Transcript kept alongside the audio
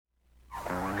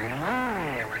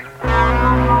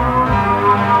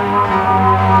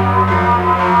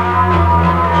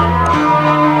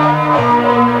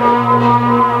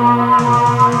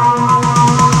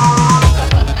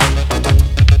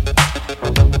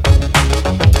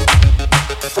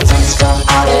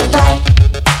at night.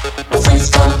 The freaks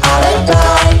come out at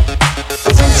night.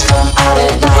 The freaks come out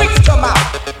at night. Freaks come out.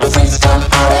 The freaks come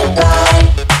out at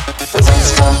night. The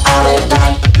freaks come out at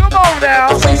night. Come on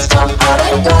now. The freaks come out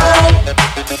at night.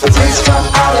 The freaks come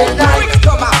out at night. Freaks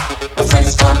come out. The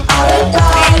freaks come out at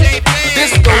night.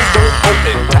 Discos don't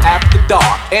open till after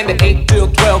dark, and it 8 till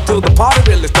 12 till the party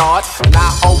really starts. And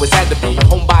I always had to be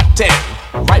home by 10,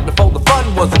 right before the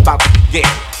fun was about to begin.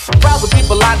 Crowds of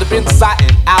people lined up inside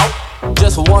and out,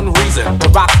 just for one reason, to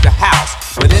rock the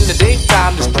house. But in the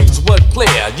daytime the streets were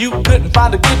clear, you couldn't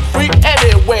find a good freak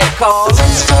anywhere, cause the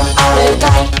freaks come out at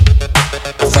night.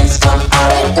 The freaks come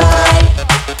out at night.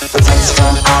 The freaks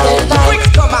come out at night.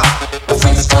 freaks come out. The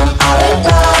freaks come out at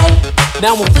night.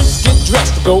 Now when freaks get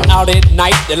dressed to go out at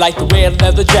night, they like to wear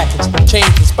leather jackets,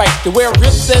 chains and spikes. They wear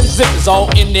rips and zippers all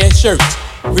in their shirts,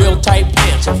 real tight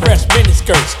pants and fresh mini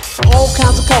skirts. All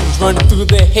kinds of colors running through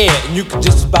their hair, and you can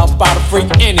just about spot a freak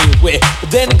anywhere. But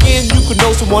then again, you could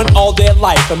know someone all their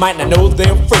life and might not know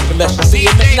they're a freak unless you see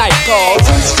them at night. The Cause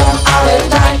freaks come out at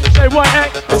night. Say what,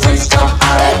 heck? The freaks come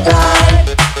out at night.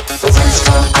 The freaks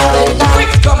come out at night.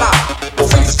 Freaks come out. The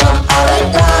freaks come out at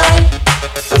night.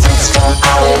 The freaks come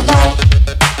out at night.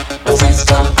 The freaks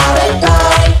come out at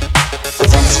night. The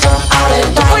freaks come out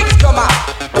at night. Freaks come out.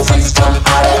 The freaks come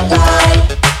out at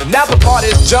night. Now the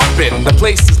party's jumping, the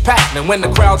place is packed, and when the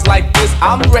crowd's like this,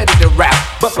 I'm ready to rap.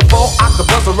 But before I can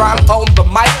buzz around on the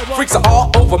mic, freaks are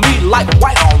all over me like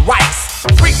white on rice.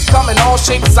 Freaks come in all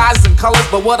shapes, sizes, and colors,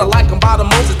 but what I like about them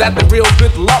most is that they're real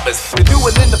good lovers. They do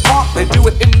it in the park, they do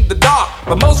it in the dark,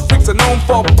 but most freaks are known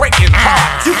for breaking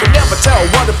hearts. You can never tell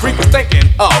what a freak is thinking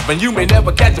of, and you may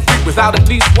never catch a freak without at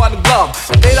least one glove.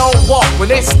 They don't walk, when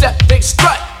they step, they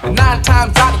strut, and 9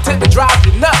 times out of 10 they drive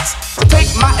you nuts. So take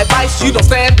my advice, you don't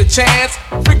stand a chance.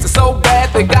 Freaks are so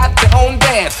bad, they got their own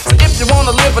dance. So if you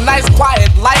wanna live a nice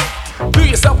quiet life, do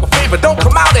yourself a favor, don't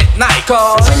come out at night,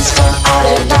 cause the freaks come out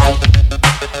at night.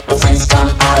 The freaks come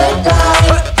out at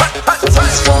night. The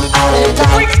freaks come out at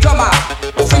night. freaks come out.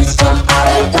 The freaks come out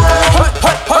at night.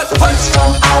 The freaks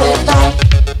come out at night.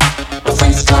 The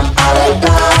freaks come out at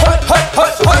night.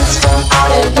 The freaks come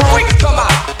out at night. Freaks come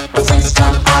out. The freaks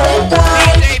come out at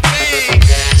night.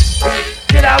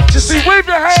 Get out, you see, wave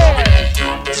your hands.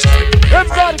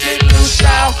 Everybody get loose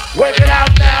now, wave it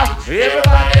out now.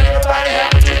 Everybody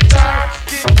have a good time.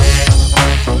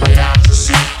 Get out to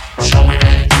see, show me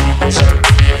that you deserve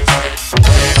to be a fight.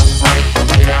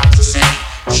 Get out to see,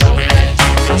 show me that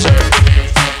you deserve to be a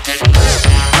fight.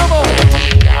 Come on,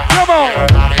 come on.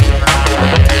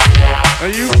 Are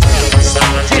you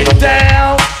get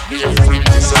down? The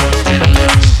freaks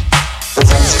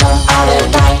come out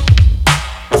at night.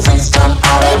 The freaks come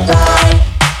out at night. The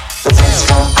freaks come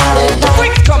out at night.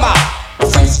 Freaks come out. The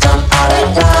freaks come out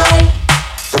at night.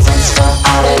 The freaks come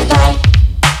out at night.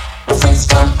 The freaks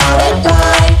come out at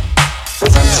night. The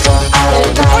freaks come out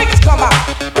at night. Freaks come out.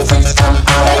 The freaks come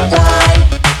out at night.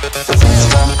 The freaks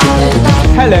come out at night.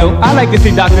 Hello, I'd like to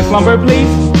see Dr. Slumber, please.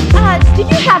 Do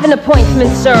you have an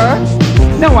appointment, sir?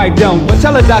 No, I don't, but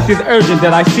tell the doctor it's urgent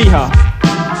that I see her.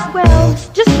 Well,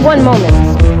 just one moment.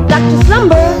 Dr.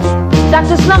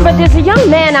 Slumber, there's a young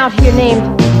man out here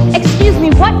named... Excuse me,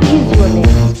 what is your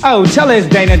name? Oh, tell her it's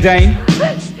Dana Dane.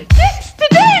 Dana!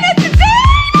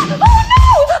 Oh,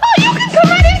 no! Oh, you can come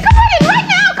right in right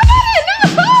now! Come on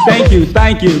in! No!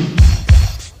 Thank you.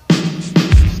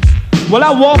 Well,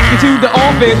 I walked into the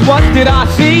office, what did I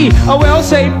see? A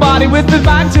well-shaped body with his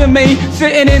back to me,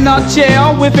 sitting in a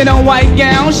chair with in a white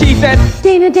gown. She said,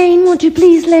 Dana Dane, won't you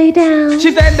please lay down?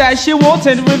 She said that she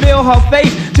wanted to reveal her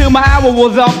face till my hour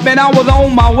was up and I was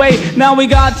on my way. Now we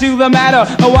got to the matter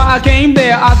of why I came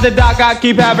there. I said, Doc, I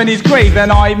keep having these crazy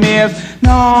nightmares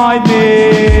of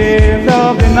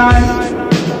the night.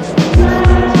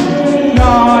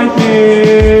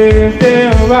 Nightmares,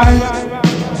 they're right.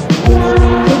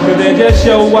 Cause they just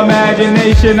show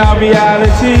imagination of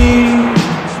reality.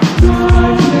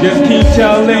 Just keep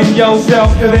telling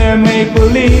yourself that they're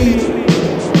make-believe.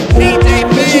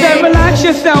 She said, relax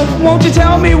yourself, won't you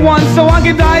tell me once so I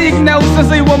can diagnose and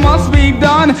see what must be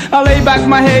done. I laid back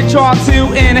my head, tried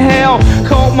to inhale,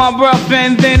 caught my breath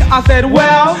and then I said,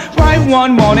 well, right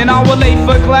one morning I was late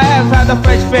for class. Had a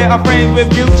fresh pair of frames with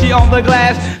Gucci on the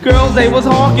glass. Girls, they was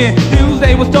hawking, dudes,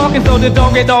 they was talking. So the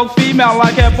dog female,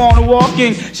 I kept on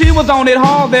walking. She was on it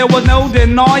hard, there was no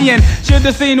denying.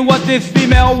 Should've seen what this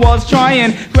female was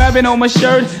trying. Grabbing on my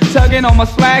shirt, tugging on my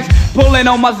slacks, pulling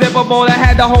on my zipper board. I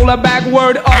had to hold her back,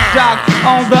 word up, Doc.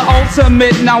 on the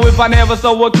ultimate. Now if I never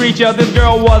saw a creature, this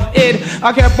girl was it.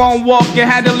 I kept on walking,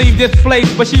 had to leave this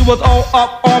place, but she was all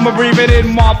up on me, breathing in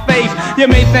my face. You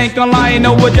may think I'm lying,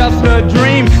 no, it was just a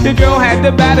dream. The girl had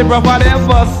the baddest breath I'd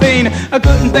ever seen. I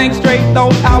couldn't think straight,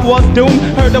 thought I was doomed.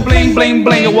 Heard the bling, bling,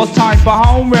 bling, it was time for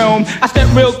homeroom. I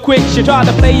stepped real quick, she tried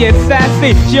to play it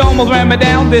sassy. She almost ran me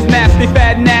down this nasty,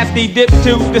 fat, nasty. Dipped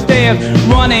to the stairs,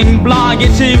 running blind.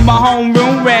 Get to my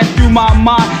homeroom, ran through my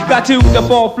mind. Got to the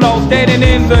 4th floor, standing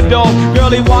in the door.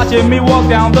 Girlie watching me walk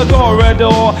down the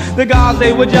corridor. The guys,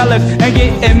 they were jealous and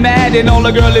getting mad, and all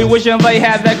the girlie wishing they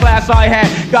had that class I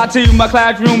had. Got to my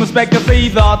classroom, expect to see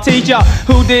the teacher.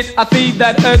 Who did I see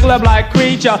that ugly black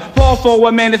creature? Paused for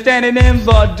a minute, standing in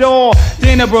the door.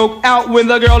 Dinner broke out when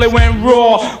the girlie went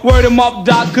raw. Word him up,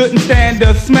 Doc couldn't stand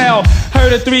the smell.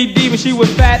 Heard a 3D, but she was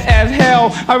fat as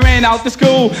hell. I ran out to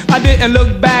school, I didn't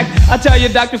look back. I tell you,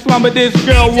 Dr. Slumber, this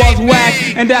girl was whack.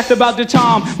 And that's about the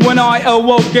time when I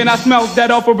awoke, and I smelled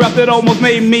that awful breath that almost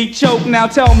made me choke. Now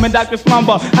tell me, Dr.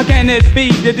 Slumber, how can it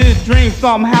be that this dream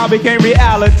somehow became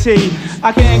reality?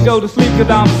 I can't go to sleep cause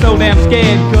I'm so damn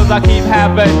scared, cause I keep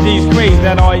having these crazy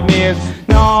nightmares.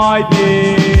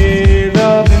 Nightmares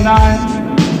of the night.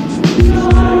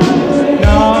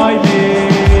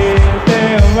 Nightmares,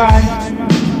 they're right.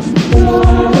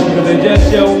 Cause they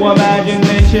just your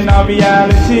imagination of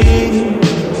reality.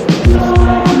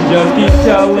 Just keep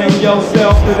telling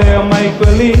yourself that they'll make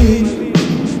believe.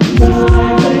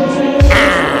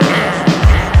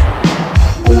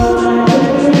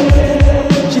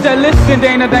 She said, listen,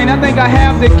 Dana, I think I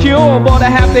have the cure, but I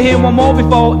have to hear one more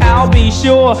before I'll be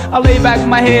sure. I lay back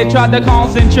my head, tried to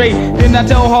concentrate. Then I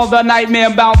told her the nightmare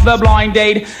about the blind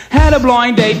date. Had a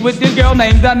blind date with this girl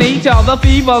named Anita. The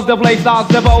fever's the place I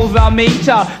suppose I meet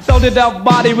her. So did her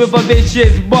body with a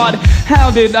vicious butt. How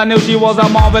did I know she was a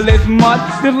marvelous mutt?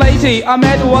 This lady I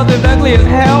met was as ugly as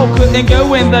hell. Couldn't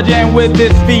go in the jam with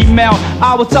this female.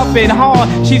 I was tough and hard,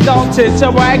 she started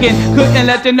to bragging. Couldn't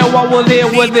let her know I was here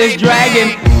with this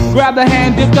dragon. Grabbed her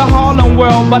hand, dipped the Harlem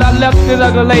World, but I left this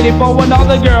other lady for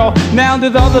another girl. Now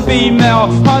this other female,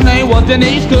 her name was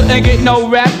Denise. Couldn't get no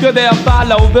rap, could they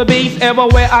follow the beast?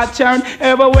 Everywhere I turned,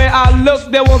 everywhere I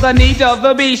looked, there was a need of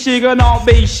the beast. She could not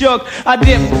be shook. I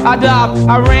dipped, I dived,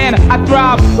 I ran, I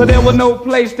thrived, but there was no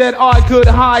place that I could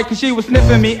hide, cause she was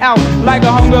sniffing me out like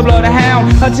a hungry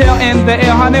bloodhound. Her tail in the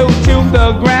air, her nose to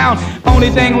the ground.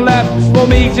 Only thing left for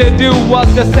me to do was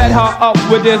to set her up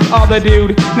with this other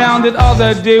dude. Now this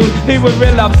other dude, he was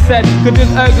real upset, cause this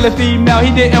ugly female,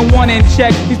 he didn't want in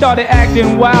check. He started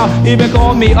acting wild, even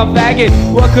called me a faggot.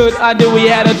 What could I do? He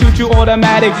had a choo-choo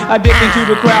automatic. I dipped into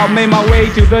the crowd, made my way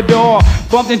to the door.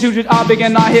 Bumped into this object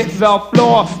and I hit the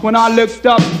floor. When I looked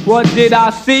up, what did I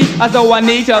see? I saw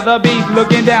Anita, the beast,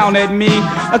 looking down at me.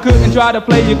 I couldn't try to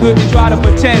play, you couldn't try to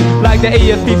pretend. Like the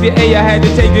ASPCA, I had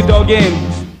to take the dog in.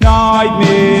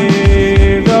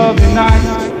 Nightmares of the night.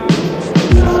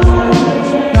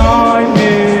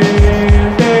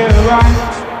 Nightmares, they're right.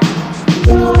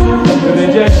 Cause they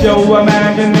just your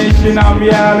imagination of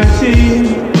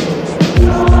reality.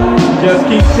 Just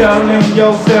keep telling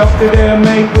yourself that they'll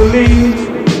make believe.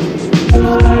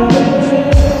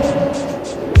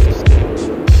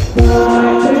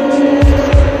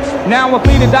 Now I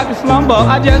pleaded Dr. Slumber,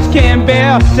 I just can't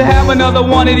bear to have another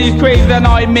one of these crazy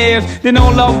nightmares. Then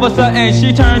all of a sudden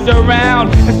she turned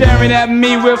around and staring at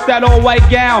me with that old white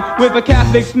gown, with a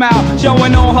Catholic smile,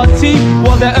 showing all her teeth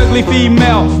was that ugly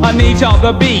female, Anita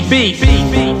the beast.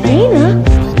 Dana?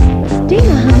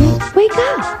 Dana, honey, wake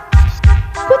up.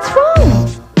 What's wrong?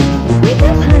 Wake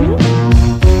up, honey.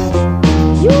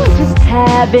 You're just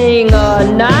having a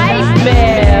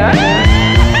nightmare.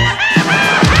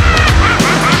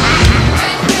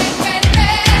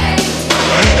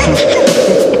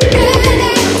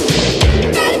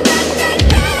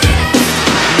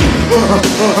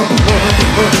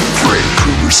 Fred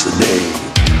Krueger's the name,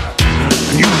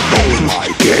 and you know my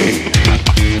game.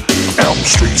 Elm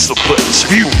Street's the place,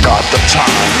 if you got the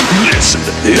time, listen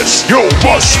to this, you'll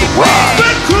bust the rhyme.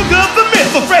 Fred Krueger the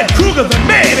myth, or Fred Krueger the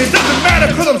man. It doesn't matter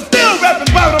cause I'm still rapping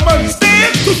about him,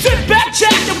 understand? So sit back,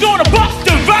 check, I'm gonna bust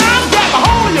the rhyme. Grab a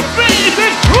hold of your face,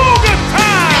 it's Krueger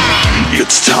time.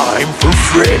 It's time for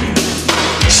Freddy.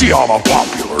 See, I'm a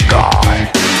popular guy.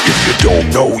 If you don't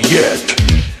know yet,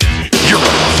 you're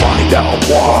gonna find out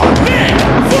why. Man,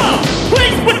 whoa,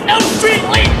 place with Elm Street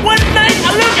late one night.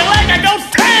 I'm looking like I go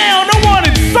town, no one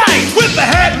in sight. With a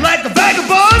hat like a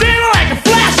vagabond, feeling like a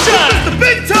flasher. It's the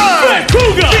big time, Fred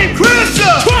Krueger, Team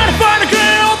Crusher. Trying to find a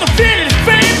girl to fit his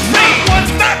fancy. Not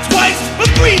once, not twice,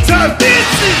 but 3 times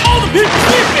dancing. All the people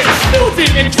sleeping,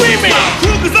 snoozing and dreaming.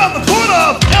 Krueger's on the corner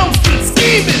of Elm Street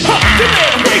scheming. Huh, you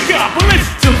better wake up and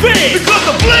listen to me. Because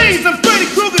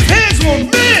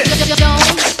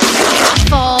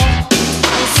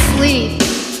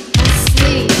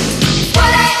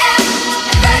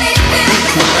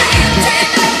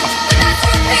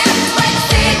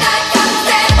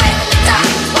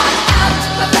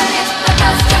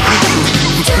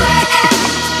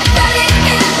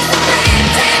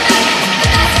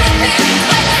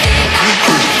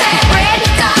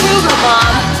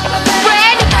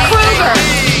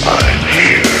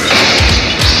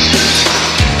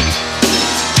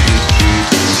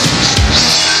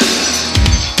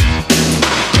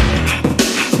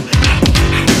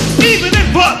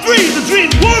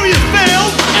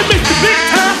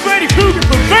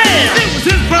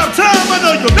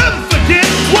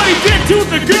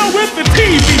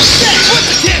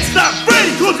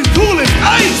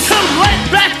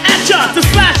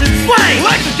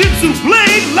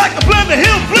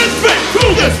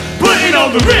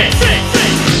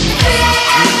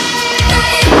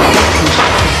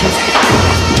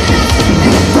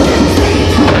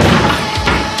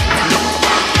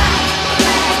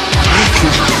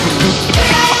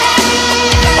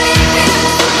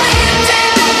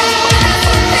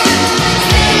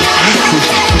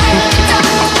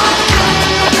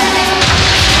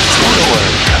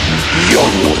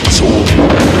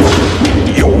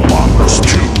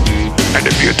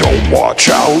watch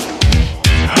out,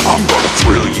 I'm gonna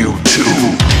thrill you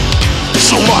too.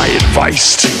 So my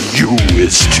advice to you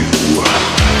is to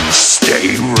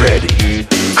stay ready,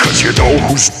 'cause you know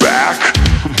who's back?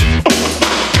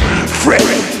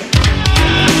 Freddy.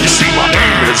 You see, my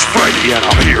name is Freddy, and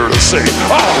I'm here to say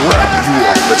I'll wrap you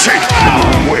up and take you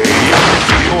away.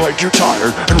 Feel like you're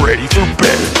tired and ready for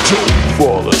bed. Don't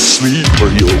fall asleep or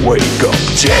you'll wake up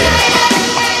dead.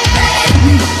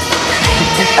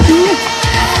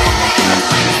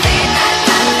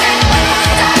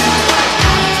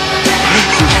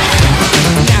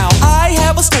 Now I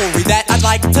have a story that I'd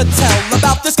like to tell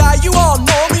about this guy. You all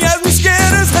know me as me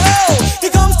scared as hell. He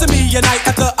comes to me at night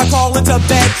after I crawl into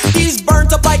bed. He's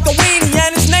burnt up like a weenie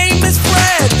and his name is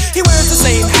Fred. He wears the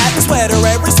same hat and sweater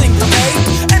every single day,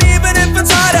 and even if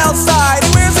it's hot outside, he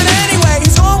wears it anyway.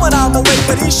 He's home when I'm awake,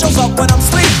 but he shows up when I'm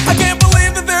asleep. I can't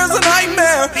believe that there's a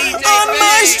nightmare on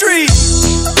my street.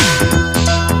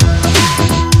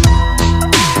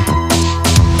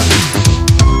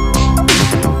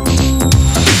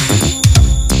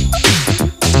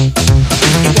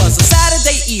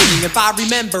 If I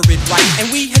remember it right, and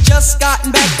we had just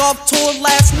gotten back off tour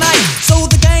last night. So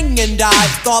the gang and I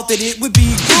thought that it would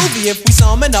be groovy if we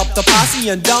summoned up the posse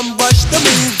and dumb rush the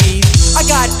movies. I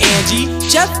got Angie,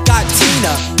 Jeff got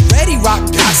Tina, Reddy Rock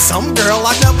got some girl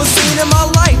I've never seen in my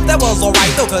life. That was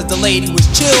alright though, 'cause the lady was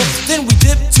chill. Then we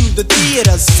dipped to the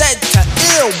theater, set to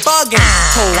ill, bugging,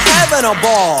 told having a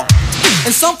ball.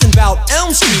 And something about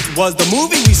Elm Street was the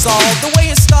movie we saw. The way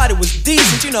it started was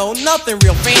decent, you know, nothing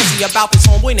real fancy about this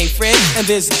homeboy named Fred and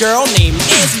this girl named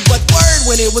Nancy. But word,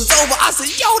 when it was over, I said,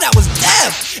 yo, that was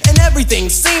death. And everything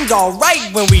seemed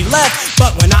alright when we left.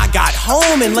 But when I got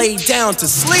home and laid down to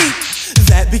sleep,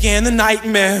 that began the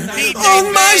nightmare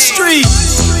on my street.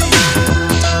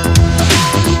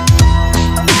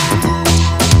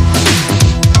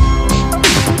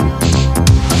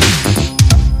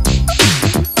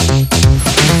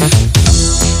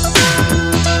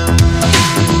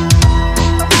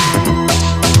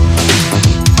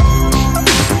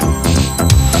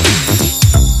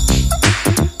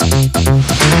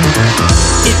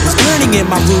 In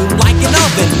my room like an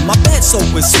oven, my bed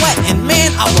soaked with sweat, and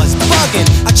man, I was bugging.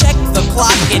 I checked the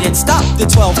clock, it had stopped at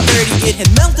 12:30. It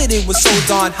had melted, it was so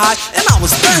darn hot, and I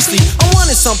was thirsty. I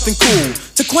wanted something cool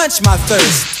to quench my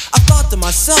thirst. I thought to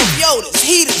myself, yo, this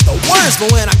heat is the worst.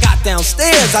 But when I got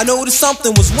downstairs, I noticed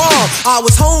something was wrong. I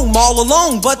was home all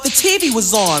alone, but the TV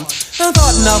was on. I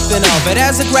thought nothing of it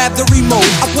as I grabbed the remote.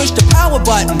 I pushed the power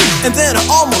button, and then I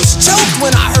almost choked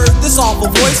when I heard this awful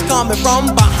voice coming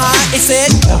from behind. It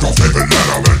said, "You are the favorite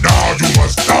letter, and now you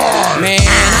must die." Man,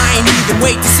 I ain't even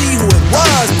wait to see who it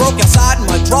was. Broke outside in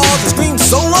my drawers and screamed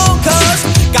so long, cuz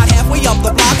got halfway up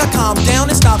the block, I calmed down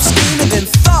and stopped screaming, then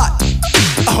thought,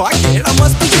 oh, I get it, I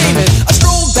must be dreaming. I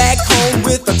strolled back home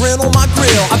with a grin on my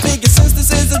grill. I figured since this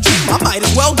is a dream, I might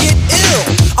as well get ill.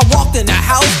 I walked in the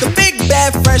house, the big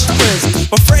bad fresh prince,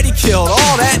 but Freddy killed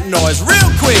all that noise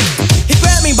real quick. He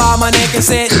grabbed me by my neck and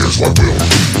said, here's what we'll do.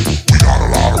 We got a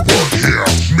lot of work here,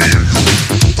 me and you.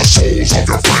 The souls of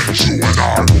your friends you and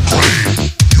I will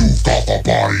claim. You've got the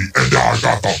body and I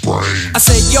got the brain. I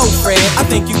said, yo Fred, I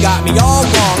think you got me all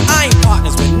wrong. I ain't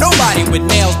partners with nobody with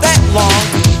nails that long.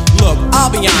 Look, I'll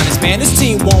be honest, man, this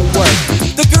team won't work.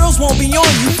 The girls won't be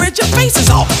on you, Fred, your face is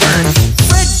all burned.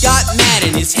 Fred got mad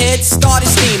and his head started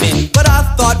steaming, but I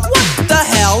thought, what the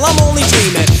hell, I'm only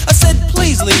dreaming. I said,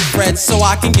 please leave, Fred, so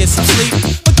I can get some sleep.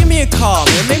 But give me a call,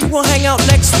 man, maybe we'll hang out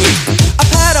next week. I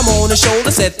pat him on the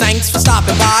shoulder, said thanks for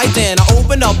stopping by. Then I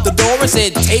opened up the door and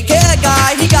said, take care,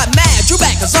 guy. He got mad, drew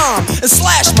back his arm, and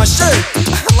slashed my shirt.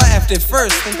 I laughed at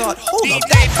first and thought, hold up,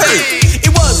 that hurt.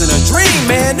 It wasn't a dream,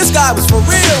 man, this guy was for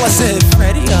real. I said,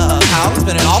 Freddy, Hal, it's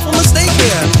been an awful mistake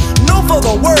here. No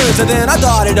further words, and then I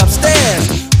darted upstairs.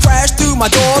 Crashed through my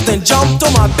door, then jumped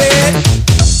on my bed.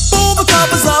 Pulled the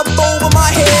covers up over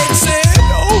my head, said,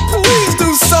 oh, please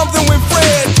do something with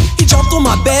Fred. He jumped on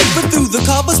my bed, but through the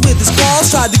covers with his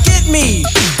claws, tried to get me.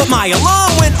 But my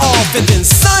alarm went off, and then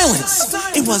silence.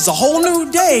 It was a whole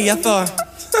new day, I thought.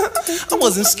 I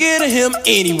wasn't scared of him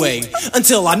anyway,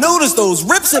 until I noticed those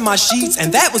rips in my sheets,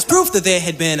 and that was proof that there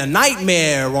had been a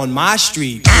nightmare on my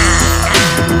street.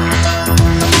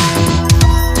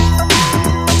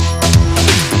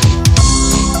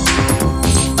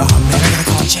 Oh man, I gotta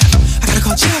call Jeff.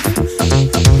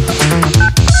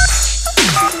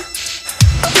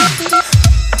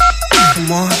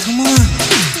 Come on.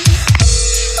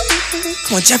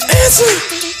 Come on, Jeff, answer.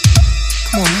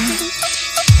 Come on, man.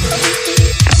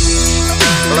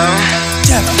 Hello?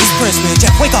 Jeff, it's Prince, man.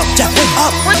 Jeff, wake up. Jeff, wake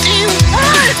up. What do you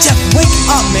want? Jeff, wake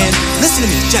up, man. Listen to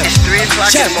me, Jeff. It's 3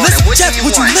 o'clock Jeff, in the morning. listen, What Jeff, do you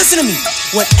would want? you listen to me?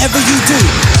 Whatever you do,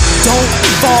 don't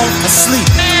fall asleep.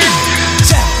 Man.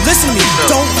 Jeff, listen to me.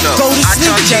 Don't go to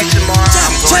sleep, Jeff. I'll talk to you tomorrow. Jeff,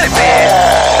 I'm going Jeff. to bed.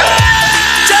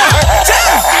 Jeff,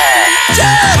 Jeff,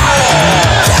 Jeff,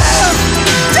 Jeff,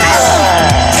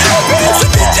 Jeff, listen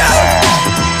to me, Jeff.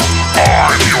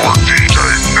 I'm your DJ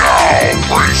now,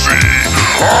 crazy.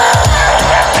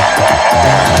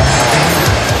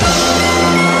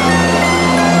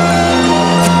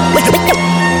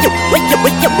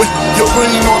 Your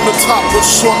rain on the top was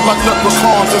short like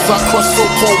leprechauns as I crush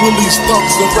so-called willies,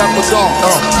 thugs, and rapadons.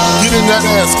 Get in that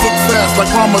ass quick fast like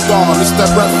Ramadan. It's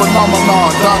that rap phenomenon.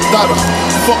 Don Dada,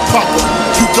 fuck Papa,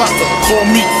 you got to call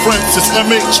me Francis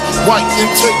MH. White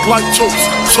intake like toast,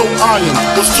 so iron.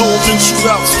 Was told in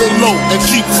shootout, stay low and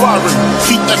keep firing.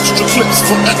 Keep extra clips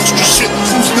for extra shit.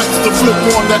 Who's next to flip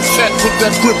on that cat with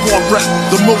that grip on rap?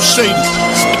 The most shady,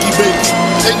 sticky baby.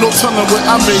 Ain't no telling where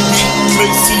I may be. You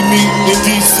may see me in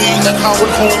DC at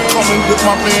Howard Homecoming with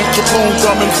my man Capone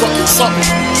drumming fucking something.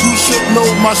 You should know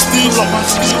my stilo.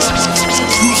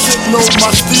 You should know my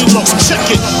stilo. Check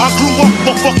it, I grew up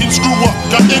a fucking screw up.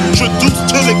 Got introduced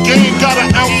to the game, got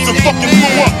an ounce and fucking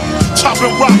blew up.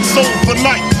 Chopping rocks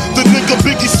overnight. The nigga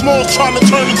Biggie Smalls trying to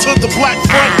turn into the Black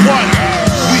Frank White.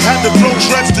 We had to grow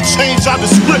dreads to change our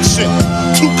description.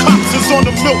 2 cops is on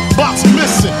the milk box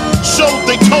missing. Showed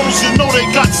they toes, you know they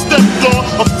got stepped on.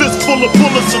 A fist full of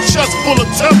bullets, a chest full of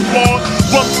Teflon.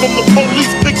 Run from the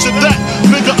police, picture that.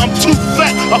 Nigga, I'm too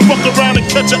fat. I fuck around and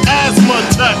catch an asthma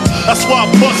attack. That's why I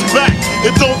bust back,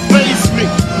 it don't faze me.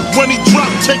 When he drop,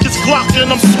 take his Glock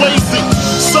and I'm Swayze.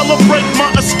 Celebrate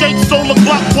my escape, solar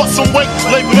Glock, bought some weight.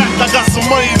 Lay back, I got some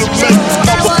money to make.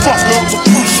 Motherfucker,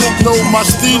 you should know my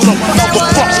stilo.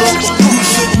 Motherfucker, you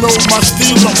should know my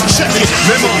stilo. Check it.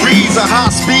 Memories of high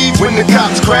speed when the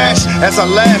cops crash. As I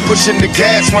laugh, pushing the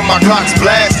gas when my Glocks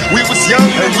blast. We was young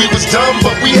and we was dumb,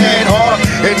 but we had heart.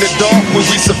 In the dark when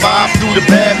we survived through the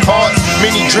bad parts.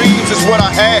 Many dreams is what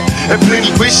I had, and plenty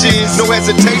wishes. No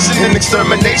hesitation in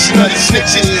extermination of these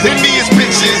snitches. Envious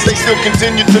bitches, they still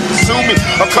continue to pursue me.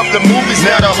 A couple of movies,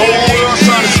 now the whole world's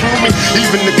trying to screw me.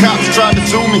 Even the cops tried to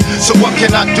sue me. So what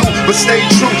can I do but stay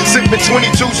true? Sipping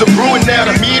 22s of brewing, now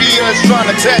the media is trying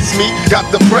to test me.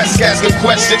 Got the press asking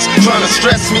questions, trying to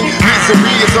stress me.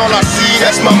 Misery is all I see,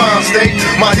 that's my mind state.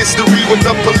 My history with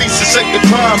the police to shake the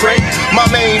crime rate. My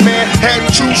main man had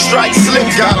 2 strikes slip,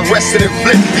 got arrested and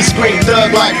flipped. He screamed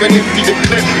thug like an empty the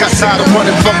clip. Got tired of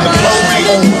running from the police.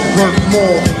 Worth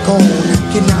more than gold,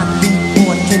 cannot be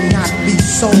bought, cannot be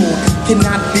sold,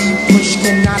 cannot be pushed,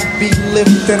 cannot be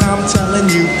lifted. I'm telling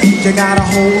you, you got a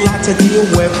whole lot to deal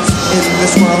with in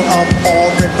this world of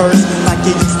all reverse. Like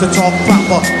you used to talk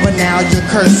proper, but now you're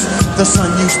cursed. The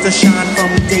sun used to shine from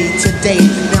day to day.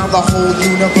 Now the whole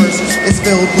universe is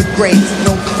filled with gray.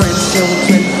 No friends,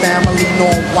 children, family,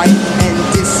 nor white. And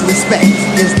disrespect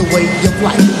is the way of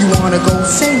life. You wanna go?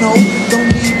 Say no,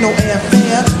 don't need no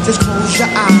airfare. Just close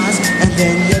your eyes and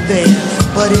then you're there.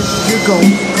 But if you go,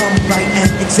 come right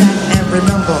and exact and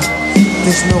remember,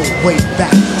 there's no way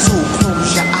back. So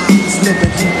close your eyes, live in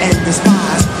hate and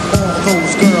despise all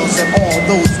those girls and all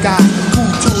those guys who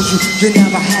told you you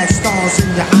never had stars in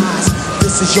your eyes.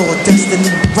 This is your destiny.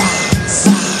 Rise,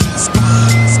 rise,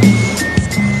 rise.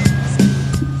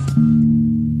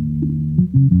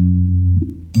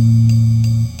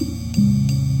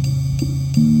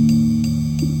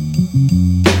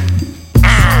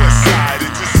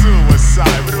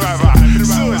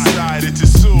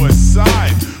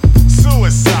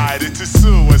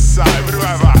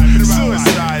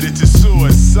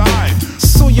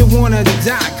 Wanna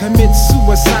die, commit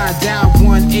suicide, dial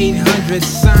 1-800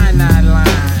 cyanide line.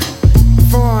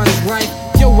 Far as life,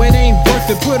 yo, it ain't worth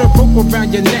it. Put a rope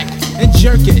around your neck and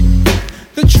jerk it.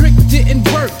 The trick didn't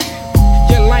work.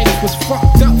 Your life was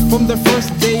fucked up from the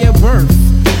first day of birth.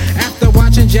 After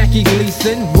watching Jackie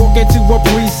Gleason walk into a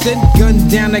precinct, gun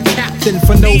down a captain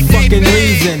for no fucking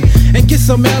reason, and get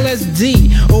some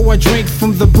LSD or a drink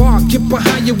from the bar. Get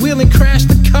behind your wheel and crash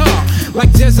the car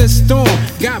like Desert Storm.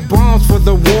 Got bombs for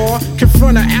the war.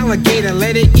 Confront an alligator,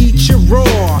 let it eat your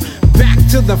raw. Back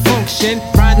to the function,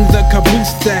 riding the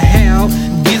caboose to hell.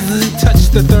 Gizzy touch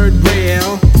the third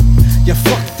rail. You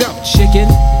fucked up, chicken.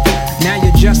 Now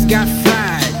you just got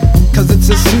fried, cause it's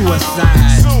a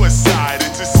suicide. Suicide,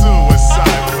 it's a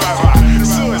suicide.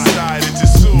 Suicide, it's a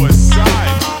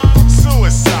suicide.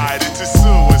 Suicide, it's a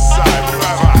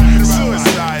suicide.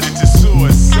 Suicide, it's a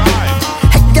suicide.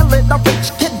 Hey, you little rich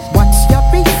kid, what's your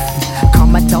beef?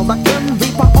 Come and tell the grim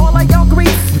reaper all of your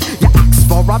grief. You asked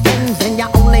for a Benz and you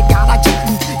only got a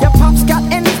Jeep. Your pops got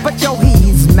ends, but yo, he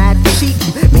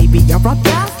You're a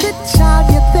bastard child,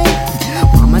 you think.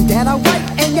 Mom and dad are white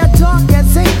and you're dark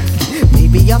as ink.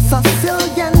 Maybe you're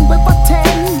Sicilian with a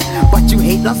 10, but you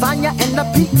hate lasagna and the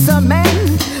pizza man.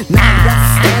 Now you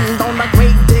stand on the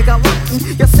grave digger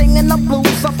lot. You're singing the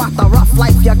blues about the rough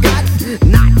life you got.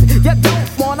 Not, you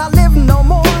don't wanna live no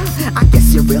more. I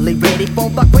guess you're really ready for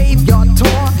the graveyard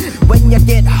tour. When you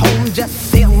get home, just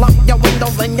seal up your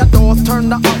windows and your doors. Turn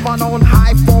the oven on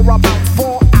high for about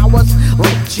 4 hours.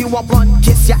 Light you a blunt,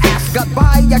 kiss your ass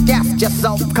goodbye. You gassed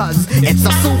yourself cause it's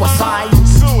a suicide.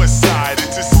 Suicide,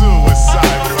 it's a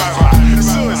suicide.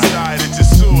 Suicide, it's a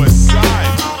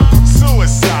suicide.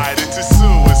 Suicide, it's a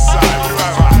suicide.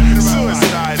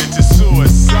 Suicide, it's a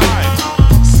suicide.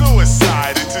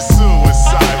 Suicide, it's a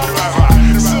suicide.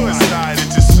 Suicide,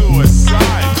 it's a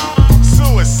suicide.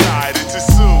 Suicide, it's a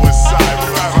suicide.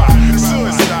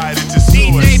 Suicide, it's a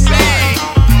suicide.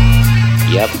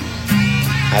 Yep,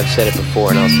 I've said it before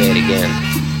and I'll say it again.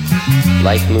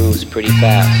 Life moves pretty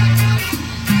fast.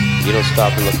 You don't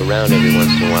stop and look around every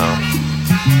once in a while,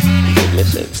 you could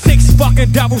miss it. 6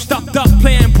 fucking devils stuffed up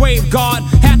playing brave guard.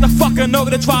 Had to fucking know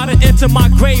to try to enter my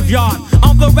graveyard.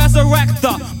 I'm the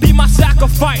resurrector, be my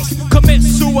sacrifice. Commit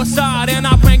suicide and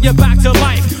I bring you back to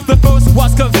life. The first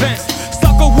was convinced,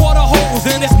 stuck a water hose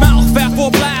in his mouth, fat for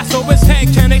blast so his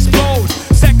head can explode.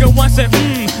 Second one said,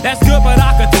 that's good but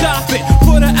I could top it.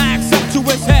 Put an axe up to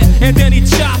his head and then he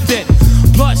chopped it.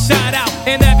 Blood shot out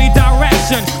in every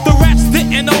direction. The rest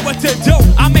didn't know what to do.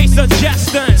 I made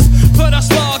suggestions. Put a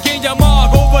slug in your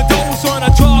mug, overdose on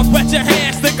a drug. Wet your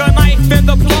hand, stick a knife in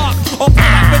the plug, or pull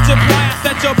out with your blast,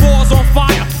 set your balls on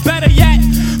fire. Better yet,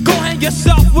 go hang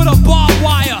yourself with a barbed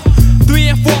wire. 3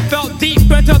 and 4 fell deep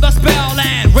into the spell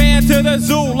land. Ran to the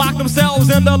zoo, locked themselves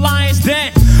in the lion's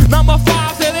den. Number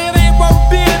 5 said it ain't worth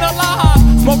being alive.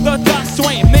 Smoked the dust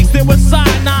swain, mixed it with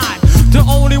cyanide. The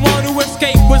only one who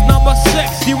escaped was number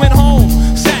 6. He went home,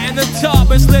 sat in the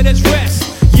tub and slit his wrist.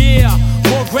 Yeah,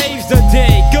 more graves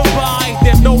today. Goodbye,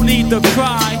 there's no need to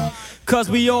cry, cause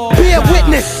we all be a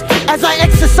witness as I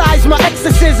exercise my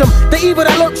exorcism. The evil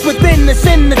that lurks within, the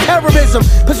sin, the terrorism.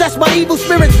 Possessed by evil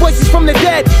spirits, voices from the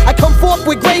dead. I come forth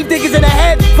with grave diggers in a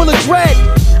head full of dread.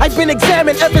 I've been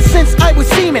examined ever since I was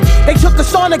semen. They took a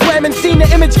sonogram and seen the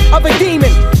image of a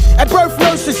demon. At birth,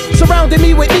 nurses surrounded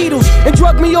me with needles and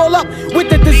drugged me all up with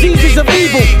the diseases of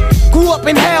evil. Grew up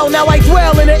in hell, now I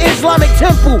dwell in an Islamic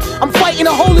temple. I'm fighting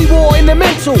a holy war in the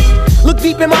mental. Look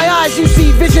deep in my eyes, you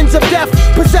see visions of death.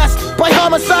 Possessed by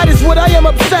homicide is what I am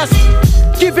obsessed.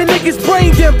 Giving niggas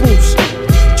brain dimples,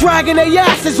 dragging their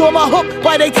asses on my hook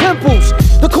by their temples.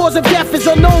 The cause of death is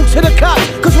unknown to the cops,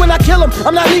 cause when I kill him,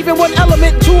 I'm not leaving one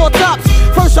element, 2 or tops.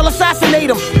 First I'll assassinate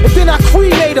him, and then I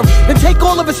cremate him. Then take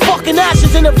all of his fucking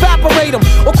ashes and evaporate him.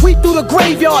 Or creep through the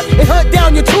graveyard and hunt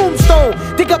down your tombstone.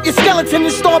 Dig up your skeleton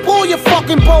and stomp all your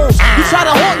fucking bones. You try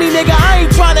to haunt me, nigga, I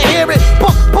ain't trying to hear it.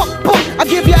 Buck, buck, buck, I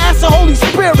give your ass a Holy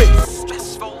Spirit.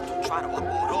 Stressful to try to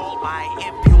avoid all my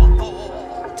impure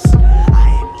thoughts. I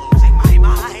am losing my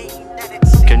mind and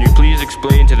it's... Can you please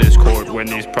explain to this court when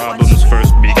these problems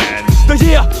first began? The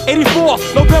year 84,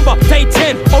 November, day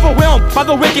 10. Overwhelmed by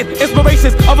the wicked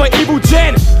inspirations of an evil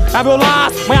gen. I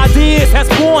realized my ideas has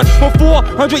born for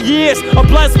 400 years of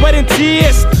blood, sweat, and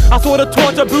tears. I saw the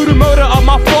torture, brutal murder of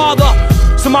my father,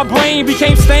 so my brain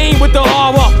became stained with the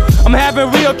horror. I'm having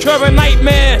reoccurring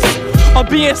nightmares of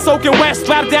being soaking wet,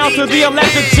 strapped down to the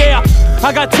electric chair.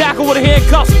 I got tackled with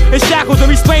handcuffs and shackles and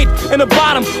restraint in the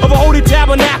bottom of a holy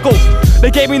tabernacle.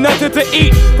 They gave me nothing to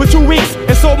eat for 2 weeks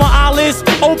and so my eyelids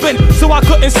open so I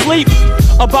couldn't sleep.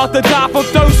 About to die from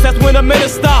thirst, that's when the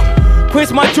minister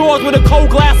quenched my jaws with a cold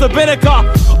glass of vinegar.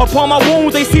 Upon my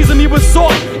wounds they seasoned me with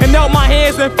salt and knelt my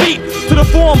hands and feet to the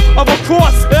form of a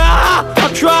cross. Ah!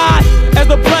 I cried as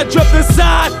the blood dripped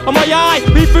inside of my eye,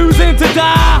 refusing to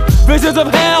die. Visions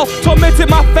of hell tormented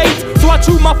my fate, so I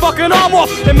chewed my fucking arm off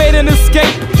and made an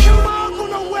escape.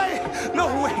 No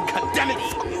way, goddammit.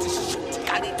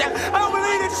 Goddamn, I don't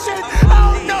believe this shit.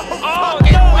 Oh no. Oh,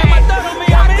 me mataron mi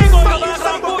amigo, hijo de la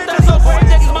gran puta, esos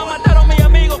fuertes me mataron mi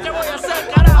amigo. ¿Qué voy a hacer,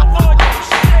 carajo?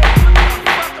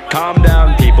 Calm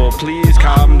down, people. Please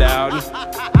calm down.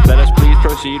 Let us please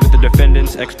proceed with the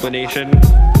defendant's explanation.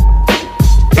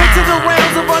 Into the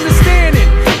realms of understanding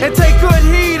and take good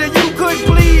heed, and you could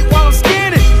bleed while I'm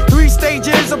scanning. 3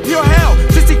 stages of pure hell,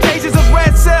 60 cages of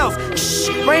red cells. Shh,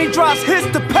 raindrops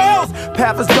hit the pals.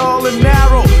 Path is dull and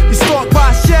narrow. You stalked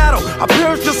by a shadow. I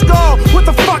pierced your skull with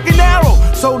a fucking arrow.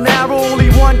 So narrow, only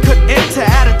one could enter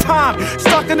at a time.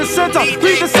 Stuck in the center,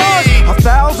 read the signs.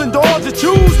 1,000 doors to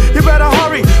choose. You better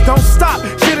hurry. Don't stop.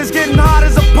 Shit is getting hot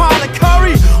as a pot of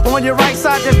curry. On your right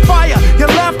side, there's fire. Your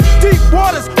left, deep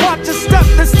waters. Watch your step,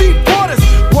 there's steep waters.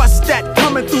 What's that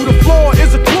coming through the floor?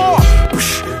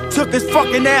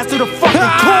 fucking ass to the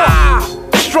fucking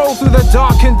core. Stroll through the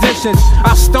dark conditions.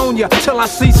 I stone you till I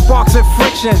see sparks and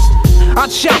frictions. I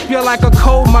chop you like a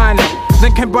coal miner,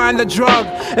 then combine the drug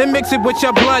and mix it with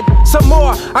your blood. Some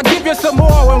more, I give you some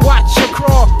more and watch you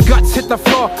crawl. Guts hit the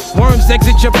floor, worms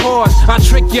exit your pores. I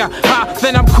trick you,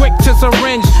 then I'm quick to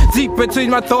syringe deep between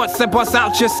my thoughts and bust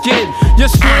out your skin. You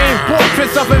scream,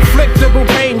 portraits of inflictable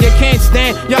pain. You can't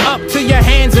stand, you're up to your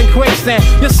hands in quicksand.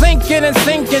 You're sinking and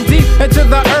sinking deep into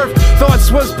the earth.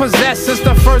 Thoughts was possessed since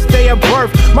the first day of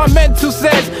birth. My mental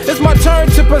says it's my turn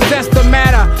to possess the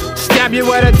matter. Stab you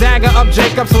with a dagger up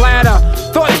Jacob's ladder.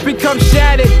 Thoughts become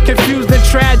shattered, confused and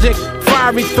tragic.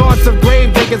 Fiery thoughts of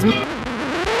grave diggers.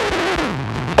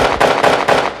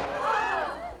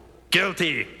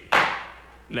 Guilty.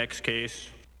 Next case.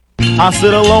 I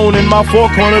sit alone in my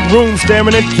four-cornered room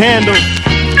staring at candles.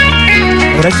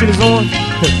 Oh, that shit is on?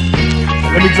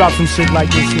 Let me drop some shit like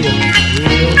this here.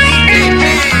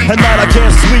 At night I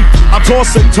can't sleep, I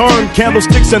toss and turn.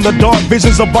 Candlesticks in the dark,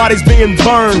 visions of bodies being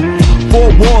burned.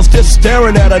 Four walls just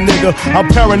staring at a nigga. I'm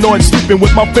paranoid, sleeping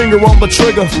with my finger on the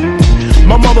trigger.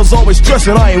 My mother's always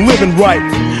stressing I ain't living right,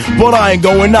 but I ain't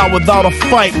going out without a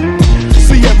fight.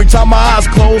 See, every time my eyes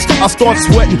close, I start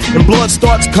sweating and blood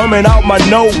starts coming out my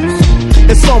nose.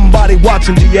 It's somebody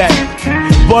watching the act,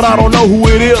 but I don't know who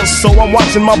it is, so I'm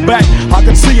watching my back. I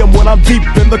can see him when I'm deep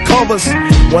in the covers.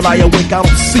 When I awake, I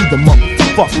don't see the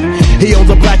motherfucker. He owns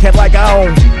a black hat like I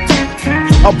own,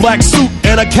 a black suit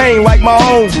and a cane like my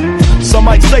own. Some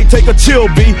might say take a chill,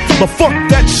 B, but fuck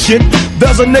that shit.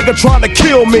 There's a nigga trying to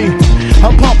kill me.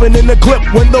 I'm popping in the clip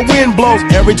when the wind blows.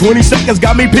 Every 20 seconds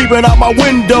got me peeping out my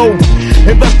window,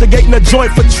 investigating the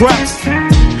joint for traps,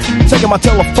 taking my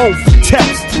telephone for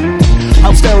text.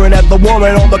 I'm staring at the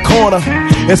woman on the corner.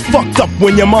 It's fucked up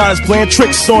when your mind is playing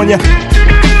tricks on you.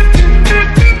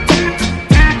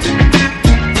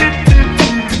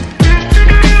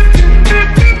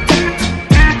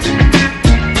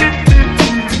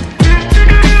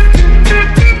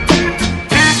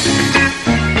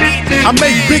 I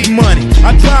make big money,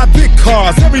 I drive big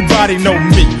cars, everybody know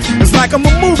me. It's like I'm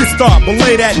a movie star, but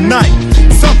late at night,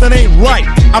 something ain't right.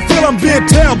 I feel I'm being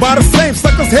tailed by the same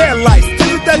sucker's headlights.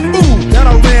 Is it that fool that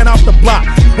I ran off the block?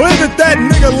 Or is it that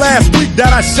nigga last week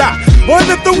that I shot? Or is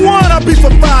it the one I beat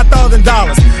for $5,000?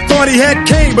 Thought he had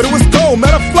cane, but it was gold,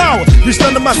 met a flower. Reached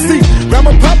under my seat,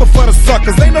 grabbed my popper for the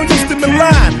suckers. Ain't no use to me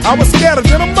lying, I was scared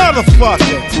than a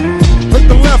motherfucker. Put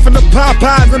the left in the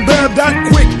Popeyes and bailed out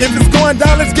quick. If it's going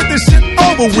down, let's get this shit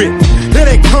over with. Here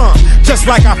they come, just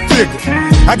like I figured.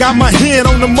 I got my hand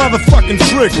on the motherfucking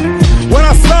trigger. When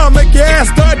I saw him, make your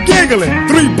ass start giggling.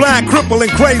 3 blind,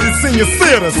 crippling, crazy senior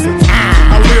citizens.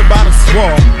 I live by the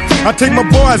swamp. I take my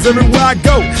boys everywhere I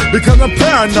go because I'm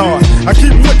paranoid. I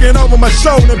keep looking over my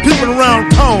shoulder and peeping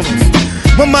around corners.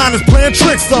 My mind is playing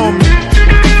tricks on me.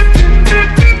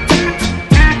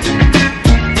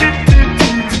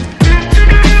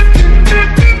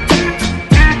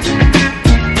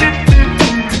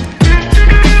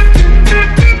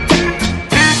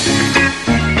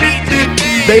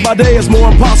 Day by day it's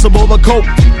more impossible to cope.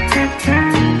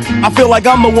 I feel like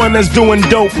I'm the one that's doing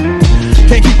dope.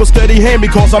 Can't keep a steady hand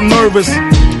because I'm nervous.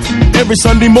 Every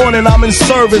Sunday morning I'm in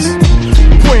service,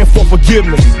 praying for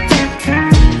forgiveness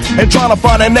and trying to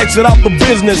find an exit out the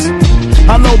business.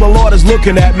 I know the Lord is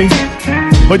looking at me,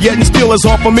 but yet and still it's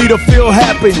hard for me to feel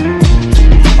happy.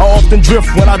 I often drift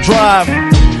when I drive,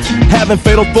 having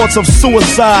fatal thoughts of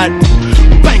suicide.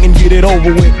 Bang and get it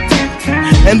over with,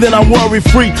 and then I'm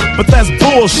worry-free, but that's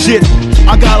bullshit.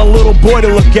 I got a little boy to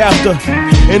look after,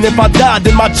 and if I die,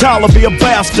 then my child will be a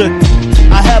bastard.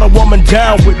 I had a woman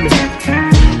down with me,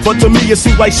 but to me it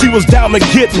seemed like she was down to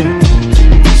get me.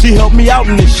 She helped me out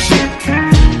in this shit,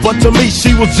 but to me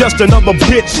she was just another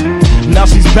bitch. Now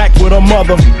she's back with her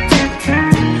mother.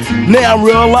 Now I'm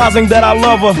realizing that I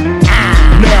love her.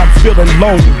 Now I'm feeling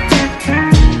lonely.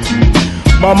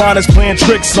 My mind is playing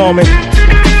tricks on me.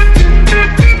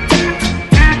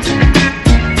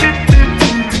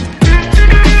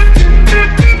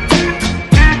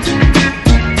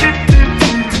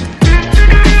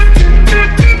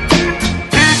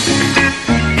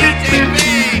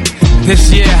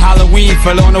 This year Halloween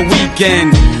fell on a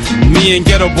weekend. Me and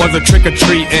Ghetto Boys were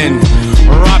trick-or-treating,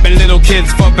 robbing little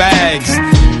kids for bags,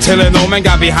 till an old man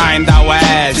got behind our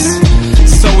ass.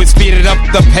 So we speeded up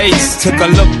the pace, took a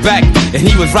look back, and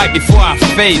he was right before our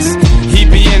face.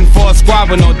 He'd be in for a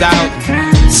squabble, no doubt,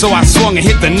 so I swung and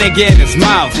hit the nigga in his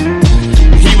mouth.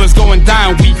 He was going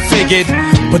down, we figured,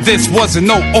 but this wasn't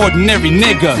no ordinary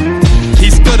nigga. He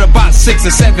stood about 6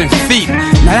 or 7 feet.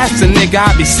 Now that's the nigga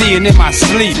I be seeing in my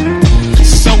sleep.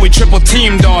 So we triple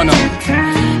teamed on him,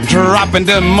 dropping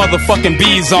them motherfucking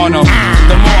bees on him.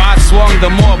 The more I swung, the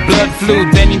more blood flew.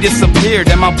 Then he disappeared,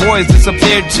 and my boys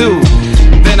disappeared too.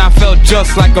 Then I felt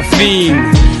just like a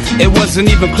fiend. It wasn't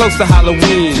even close to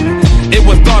Halloween. It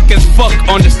was dark as fuck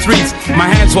on the streets. My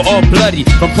hands were all bloody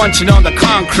from punching on the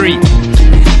concrete.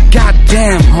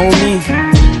 Goddamn, homie,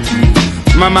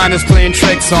 my mind is playing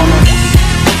tricks on me.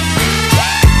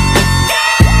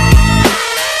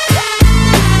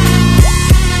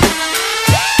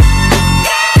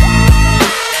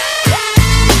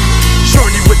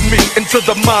 Into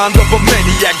the mind of a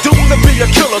maniac, doomed to be a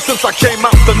killer since I came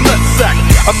out the nutsack.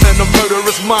 I'm in a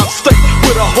murderous mind state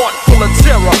with a heart full of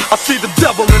terror. I see the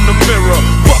devil in the mirror.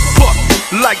 Buck,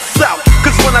 lights out.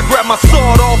 Cause when I grab my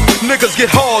sword off, niggas get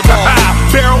hauled off.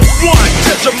 Barrel 1,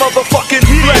 touch your motherfucking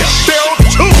head. Barrel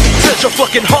 2, touch your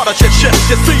fucking heart at your chest.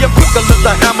 You see, I'm quick to let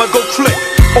the hammer go click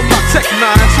on my Tech 9.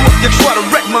 So if you try to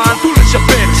wreck mine, fool, it's your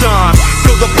bedtime.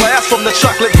 Feel the blast from the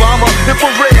chocolate bomber.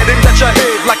 Infrared aimed at your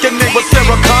head like your name was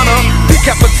Sarah Connor.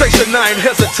 Decapitation, I ain't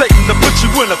hesitating to put you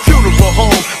in a funeral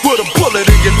home with a bullet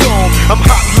in your dome. I'm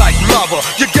hot like lava.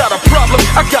 You got a problem?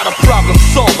 I got a problem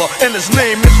solver, and his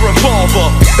name is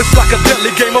Revolver. It's like a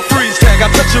deadly game of freeze tag.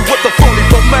 I touch you with the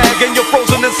 44 mag, and you're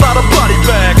frozen inside a body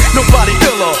bag. Nobody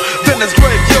iller than this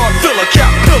graveyard filler,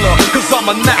 cap pillar. Cause I'm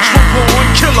a natural born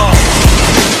killer.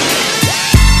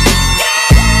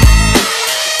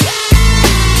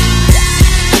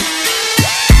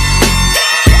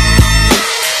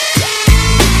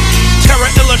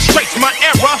 Illustrates my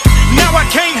error. Now I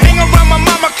can't hang around my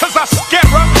mama cause I scare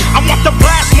her. I want the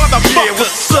blast, motherfucker. Yeah,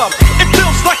 what's up? It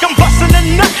feels like I'm busting a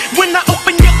nut when I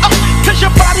open you up. Cause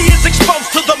your body is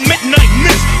exposed to the midnight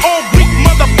mist. All weak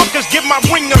motherfuckers give my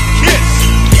ring a kiss.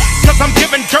 Cause I'm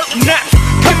giving dirt nap.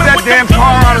 Get that damn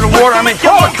car out of the water. I mean,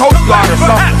 call a Coast Guard or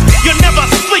something. You never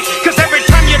sleep cause every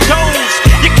time you doze,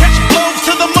 you catch blows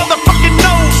to the motherfucking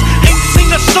nose. Ain't seen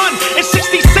the sun in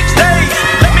 66 days.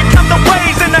 Let me count the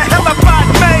ways in the hellified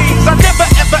maze. I never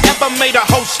ever made a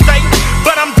whole state,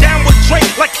 but I'm down with Drake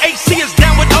like AC is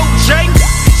down with OJ.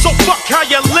 So fuck how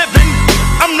you living.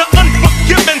 I'm the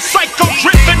unforgiving,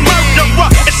 psycho-driven murderer.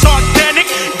 It's organic,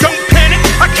 don't panic.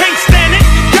 I can't stand it.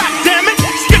 God damn it,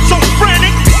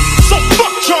 schizophrenic. So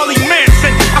fuck Charlie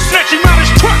Manson. I snatch him out his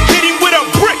truck, hit him with a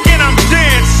brick, and I'm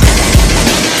dancing.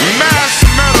 Mass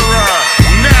murderer,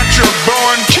 natural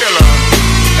born killer,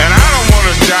 and I don't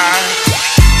wanna die.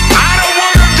 I don't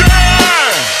wanna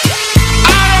die.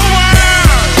 I don't wanna.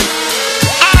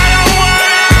 I don't wanna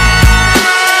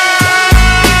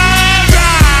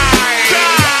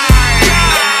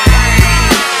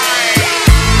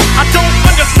I don't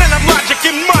understand the logic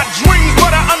in my dreams,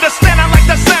 but I understand I like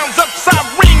the sounds of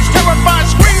sirens. Terrifying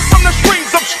screams from the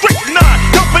strings of strychnine.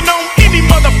 Dumping on any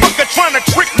motherfucker trying to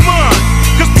trick mine.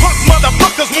 Cause punk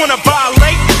motherfuckers wanna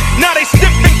violate. Now they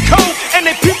stiff and cold and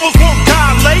their peoples won't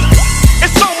dilate.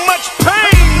 It's so much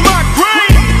pain,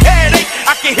 migraine, headache.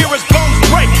 I can hear his bones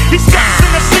break. He steps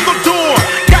in a single door.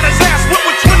 Got his ass whipped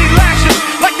with 20 lashes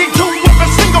like they do up in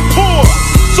Singapore.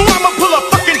 So I'ma pull a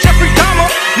fucking Jeffrey Dahmer.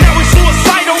 Now he's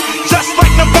suicidal, just like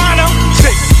Nirvana.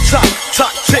 Tick tock,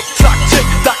 tock, tick tock, tick.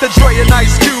 Dr. Dre and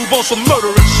Ice Cube on some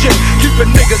murderous shit. Keeping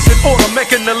niggas in order,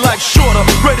 making their life shorter.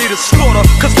 Ready to slaughter,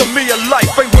 cause to me a life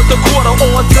ain't worth a quarter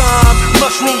or a dime.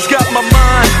 Mushrooms got my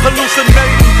mind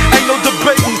hallucinating, ain't no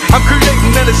debating. I'm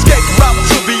creating an escape route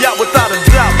to be out without a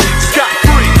doubt. Scot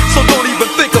free, so don't even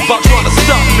think about trying to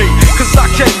stop me. Cause I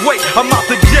can't wait, I'm out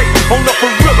the gate on the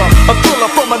gorilla. A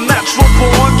thriller from a natural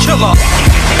born killer.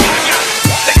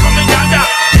 They call me Yada.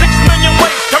 6 million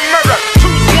ways to murder.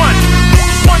 Choose one.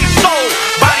 Lose one soul.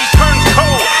 Body turns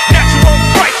cold. Natural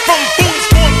fright from fools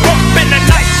going rough in the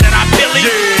night. Should I Billy?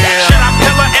 Yeah. Should I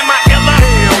Pillar? Am I iller?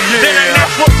 Hell yeah. Then a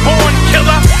natural born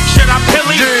killer. Should I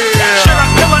Billy? Yeah. Should I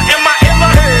Pillar? Am I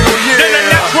iller? Hell yeah. Then a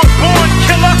natural born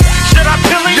killer. Should I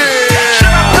Billy? Yeah.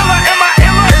 Should I Pillar? Am I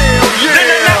iller? Hell yeah. Then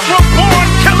a natural born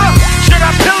killer. Should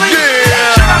I Billy?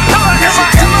 Yeah. Should I Pillar? Am I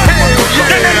iller? Hell yeah.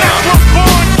 Then a natural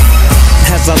born.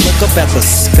 As I look up at the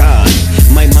sky,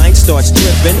 my mind starts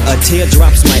dripping, a tear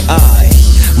drops my eye.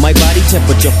 My body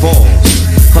temperature falls.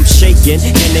 I'm shaking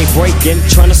and they breaking,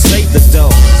 trying to save the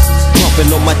dough. Pumping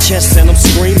on my chest and I'm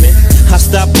screaming. I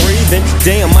stop breathing,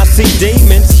 damn, I see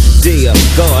demons. Dear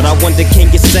God, I wonder can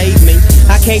you save me?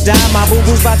 I can't die, my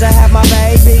boo-boo's about to have my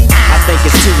baby. I think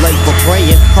it's too late for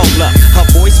praying. Hold up, her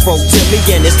voice spoke to me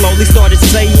and it slowly started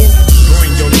saying,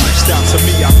 Bring your lifestyle to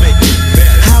me, I'll make it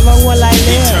better. how long will I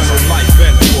live? Eternal life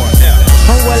and forever.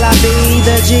 Or will I be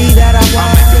the G that I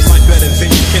I'll make your was? life better than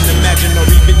you can imagine or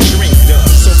even dream of.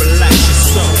 So relax your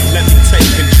soul, let me take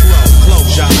control.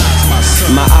 Close your eyes, my son.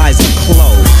 My eyes are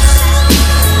closed.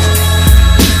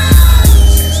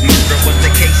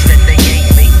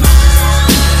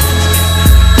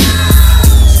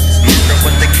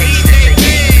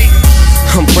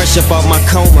 my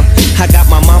coma. I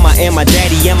got my mama and my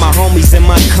daddy and my homies in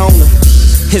my corner.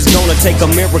 It's gonna take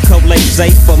a miracle, they say,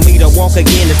 for me to walk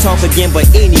again and talk again. But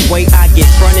anyway, I get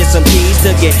fronted some keys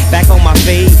to get back on my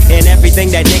feet, and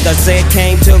everything that nigga said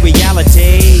came to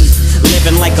reality.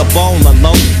 Living like a baller,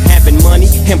 low, having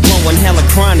money and blowing hella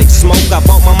chronic smoke. I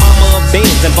bought my mama a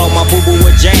Benz and bought my boo-boo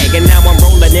a Jag, and now I'm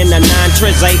rolling in a 9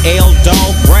 Triz AL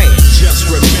Dog Rag.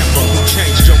 Just remember who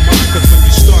changed your mind, cause when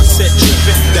you start set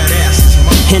tripping, that ass is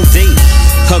mine. Indeed.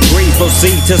 Agree,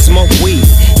 proceed to smoke weed.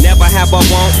 Never have a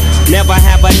want, never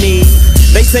have a need.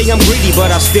 They say I'm greedy, but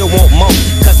I still want more,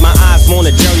 cause my eyes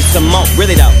wanna journey some more.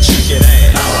 Really though. Check it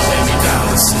out. Now I lay me down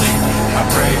to sleep. I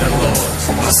pray the Lord,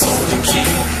 my soul to keep.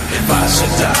 If I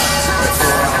should die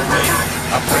before I wake,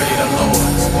 I pray the Lord,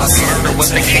 my soul to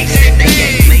was the case that they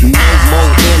gave me. No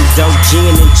more endo, gin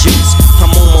and juice.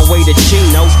 I'm on my way to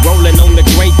Chino, rolling on the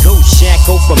Grey Goose.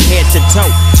 Shackled from head to toe.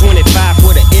 25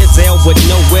 with an Izzel with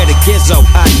nowhere to gizzo.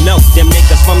 I know them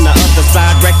niggas from the other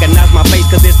side recognize my face,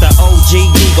 cause it's the OG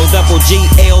Eagle, double G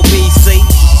LBC.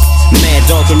 Mad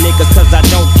dogging niggas cause I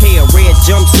don't care. Red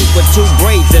jumpsuit with 2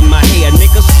 braids in my hair.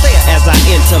 Niggas stare as I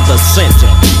enter the center.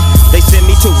 They send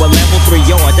me to a level 3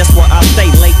 yard, that's where I stay.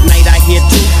 Late night I hear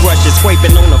toothbrushes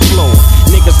scraping on the floor.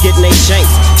 Niggas getting they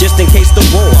shanks just in case the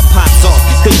war pops off.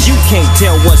 Cause you can't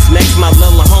tell what's next. My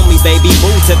little homie baby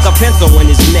boo took a pencil in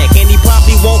his neck, and he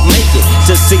probably won't make it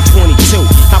to C22.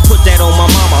 I put that on my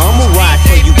mama, I'ma ride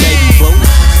for you baby boo.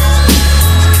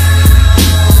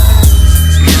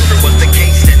 Murder was the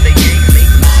case that they gave me.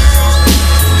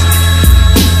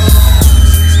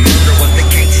 Murder was the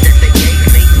case that they gave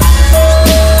me.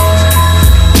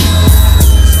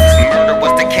 Murder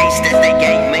was the case that they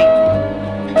gave me.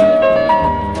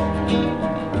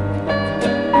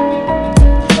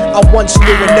 I once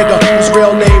knew a nigga whose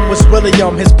real name was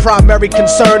William. His primary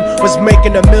concern was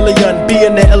making $1 million,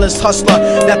 being the illest hustler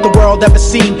that the world ever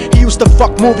seen. He used to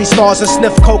fuck movie stars and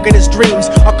sniff coke in his dreams.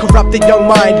 A corrupted young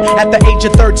mind at the age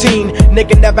of 13.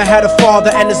 Nigga never had a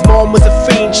father and his mom was a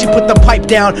fiend. She put the pipe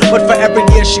down, but for every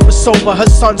year she was sober, her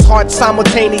son's heart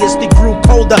simultaneously grew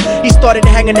colder. He started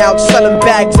hanging out, selling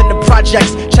bags in the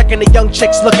projects, checking the young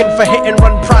chicks looking for hit and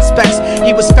run prospects.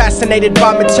 He was fascinated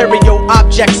by material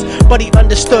objects, but he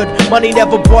understood money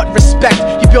never brought respect.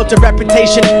 He built a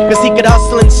reputation cause he could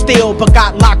hustle and steal, but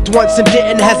got locked once and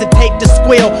didn't hesitate to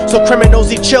squeal. So criminals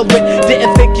he chilled with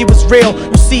didn't think he was real.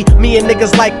 You see, me and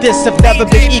niggas like this have never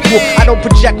been equal. I don't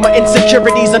project my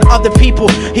insecurities on other people.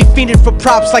 He fiended for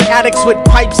props like addicts with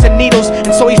pipes and needles,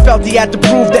 and so he felt he had to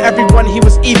prove to everyone he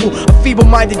was evil. A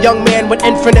feeble-minded young man with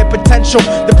infinite potential,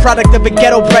 the product of a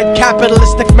ghetto-bred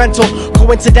capitalistic mental.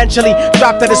 Coincidentally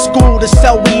dropped out of school to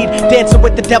sell weed, dancing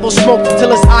with the devil, smoked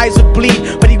until his eyes would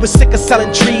bleed. But he was sick of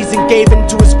selling trees and gave in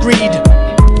to his greed.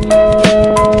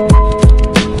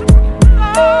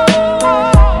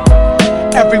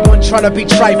 Everyone tryna be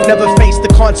trife, never face the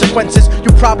consequences.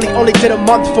 You probably only did a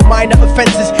month for minor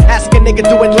offenses. Ask a nigga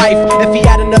doing life if he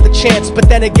had another chance. But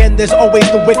then again, there's always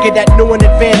the wicked that knew in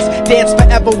advance. Dance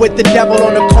forever with the devil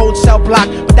on a cold cell block.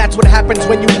 But that's what happens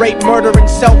when you rape, murder, and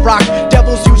sell rock.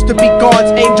 Devils used to be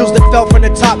gods, angels that fell from the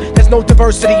top. There's no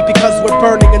diversity because we're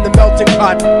burning in the melting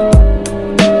pot.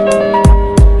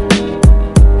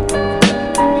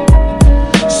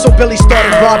 So Billy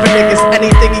started robbing niggas,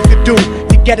 anything he could do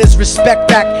to get his respect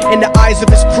back in the eyes of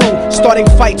his crew. Starting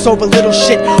fights over little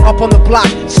shit up on the block.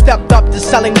 Stepped up to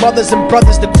selling mothers and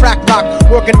brothers to crack rock.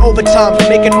 Working overtime,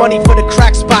 making money for the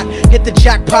crack spot. Hit the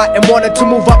jackpot and wanted to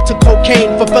move up to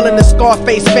cocaine. Fulfilling the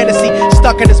Scarface fantasy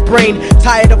stuck in his brain.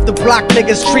 Tired of the block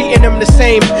niggas treating him the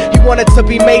same. He wanted to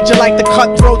be major like the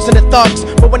cutthroats and the thugs.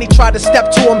 But when he tried to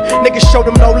step to him, niggas showed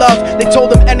him no love. They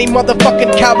told him any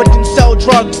motherfucking coward can sell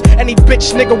drugs. Any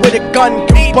bitch nigga with a gun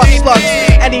can bust slugs.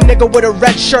 Any nigga with a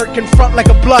red shirt can front like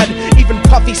a blood. Even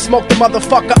Puffy smoked the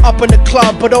motherfucker up in the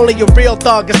club. But only a real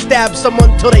thug can stab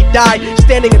someone till they die.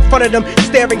 Standing in front of them,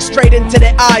 staring straight into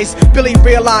their eyes, Billy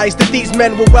realized that these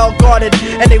men were well guarded,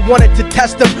 and they wanted to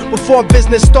test him before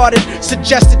business started.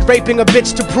 Suggested raping a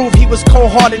bitch to prove he was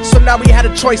cold-hearted. So now he had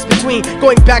a choice between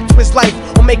going back to his life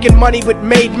or making money with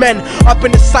made men. Up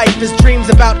in the sight, his dreams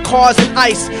about cars and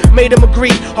ice made him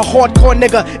agree a hardcore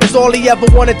nigga is all he ever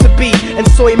wanted to be. And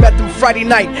so he met them Friday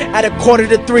night at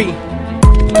 2:45.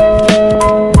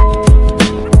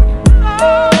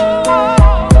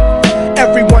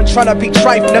 Everyone tryna be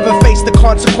trife, never face the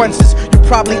consequences. You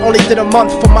probably only did a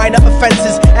month for minor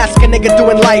offenses. Ask a nigga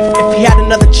doing life if he had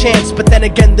another chance. But then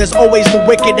again, there's always the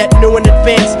wicked that knew in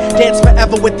advance. Dance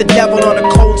forever with the devil on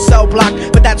a cold cell block.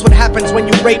 But that's what happens when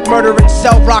you rape, murder, and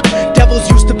sell rock. Devils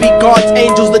used to be gods,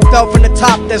 angels that fell from the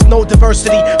top. There's no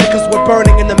diversity because we're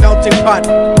burning in the melting pot.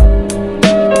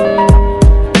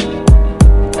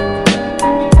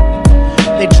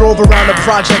 drove around the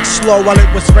project slow while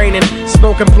it was raining,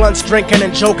 smoking blunts, drinking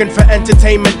and joking for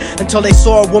entertainment, until they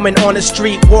saw a woman on the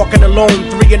street walking alone,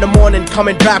 3 in the morning,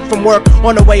 coming back from work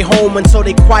on the way home. And so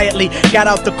they quietly got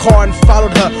out the car and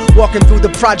followed her, walking through the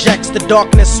projects. The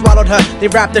darkness swallowed her. They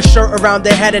wrapped her shirt around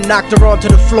their head and knocked her onto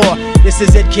the floor. This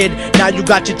is it, kid, now you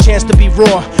got your chance to be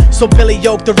raw. So Billy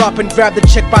yoked her up and grabbed the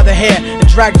chick by the hair and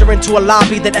dragged her into a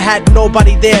lobby that had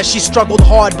nobody there. She struggled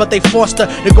hard, but they forced her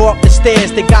to go up the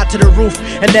stairs. They got to the roof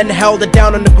and then held her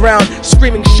down on the ground,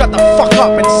 screaming, "Shut the fuck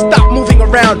up and stop moving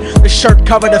around." The shirt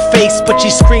covered her face, but she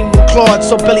screamed and clawed.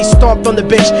 So Billy stomped on the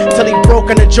bitch till he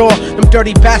broke in her jaw. Them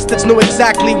dirty bastards knew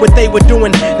exactly what they were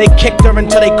doing. They kicked her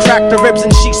until they cracked her ribs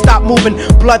and she stopped moving.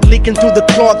 Blood leaking through the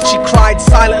cloth, she cried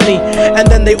silently. And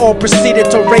then they all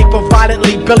proceeded to rape her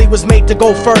violently. Billy was made to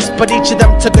go first, but each of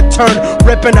them took a turn,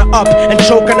 ripping her up and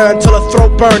choking her until her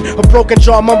throat burned. Her broken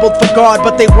jaw mumbled for God,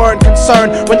 but they weren't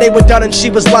concerned. When they were done and she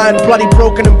was lying bloody,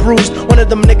 broken and bruised, one of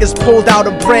them niggas pulled out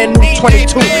a brand new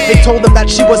 22. They told him that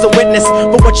she was a witness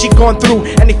for what she'd gone through,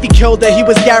 and if he killed her, he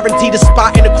was guaranteed a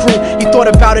spot in the crew. He thought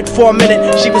about it for a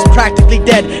minute, she was practically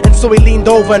dead, and so he leaned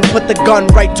over and put the gun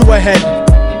right to her head.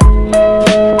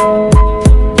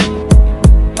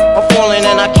 I'm falling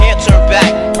and I can't turn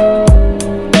back.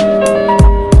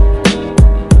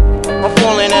 I'm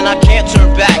falling and I can't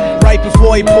turn back. Right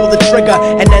before he pulled the trigger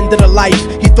and ended her life,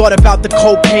 he thought about the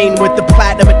cocaine with the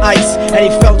platinum and ice, and he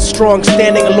felt strong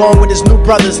standing along with his new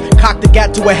brothers. Cocked the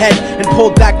gat to her head and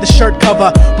pulled back the shirt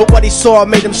cover, but what he saw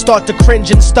made him start to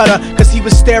cringe and stutter, cause he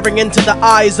was staring into the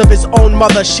eyes of his own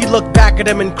mother. She looked back at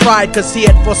him and cried cause he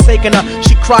had forsaken her.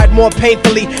 She cried more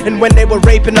painfully, and when they were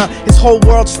raping her, his whole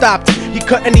world stopped. He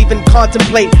couldn't even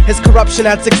contemplate. His corruption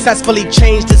had successfully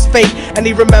changed his fate, and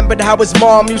he remembered how his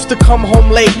mom used to come home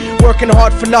late, working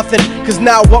hard for nothing, cause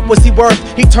now what was he worth?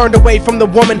 He turned away from the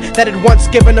woman that had once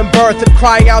given him birth, and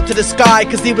crying out to the sky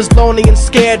cause he was lonely and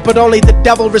scared, but only the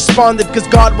devil responded cause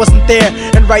God wasn't there.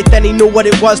 And right then he knew what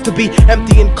it was to be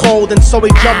empty and cold, and so he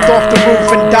jumped off the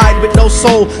roof and died with no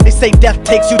soul. They say death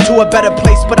takes you to a better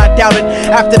place, but I doubt it.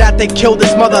 After that they killed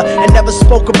his mother and never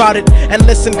spoke about it. And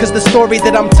listen, cause the story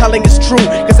that I'm telling is true,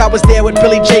 cause I was there with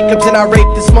Billy Jacobs and I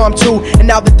raped his mom too. And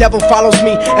now the devil follows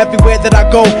me everywhere that I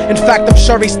go. In fact, I'm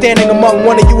sure he's standing among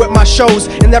one of you at my shows,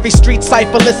 in every street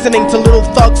cipher listening to Little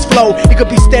Thug's flow. He could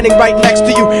be standing right next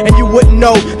to you and you wouldn't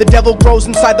know. The devil grows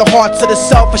inside the hearts of the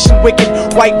selfish and wicked.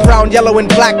 White, brown, yellow and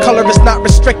black color is not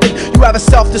restricted. You have a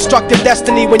self-destructive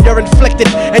destiny when you're inflicted,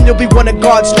 and you'll be one of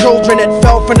God's children that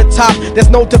fell from the top. There's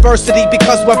no diversity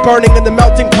because we're burning in the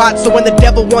melting pot. So when the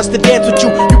devil wants to dance with you,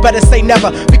 you better say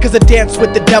never, because a dance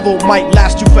with the devil might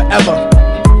last you forever.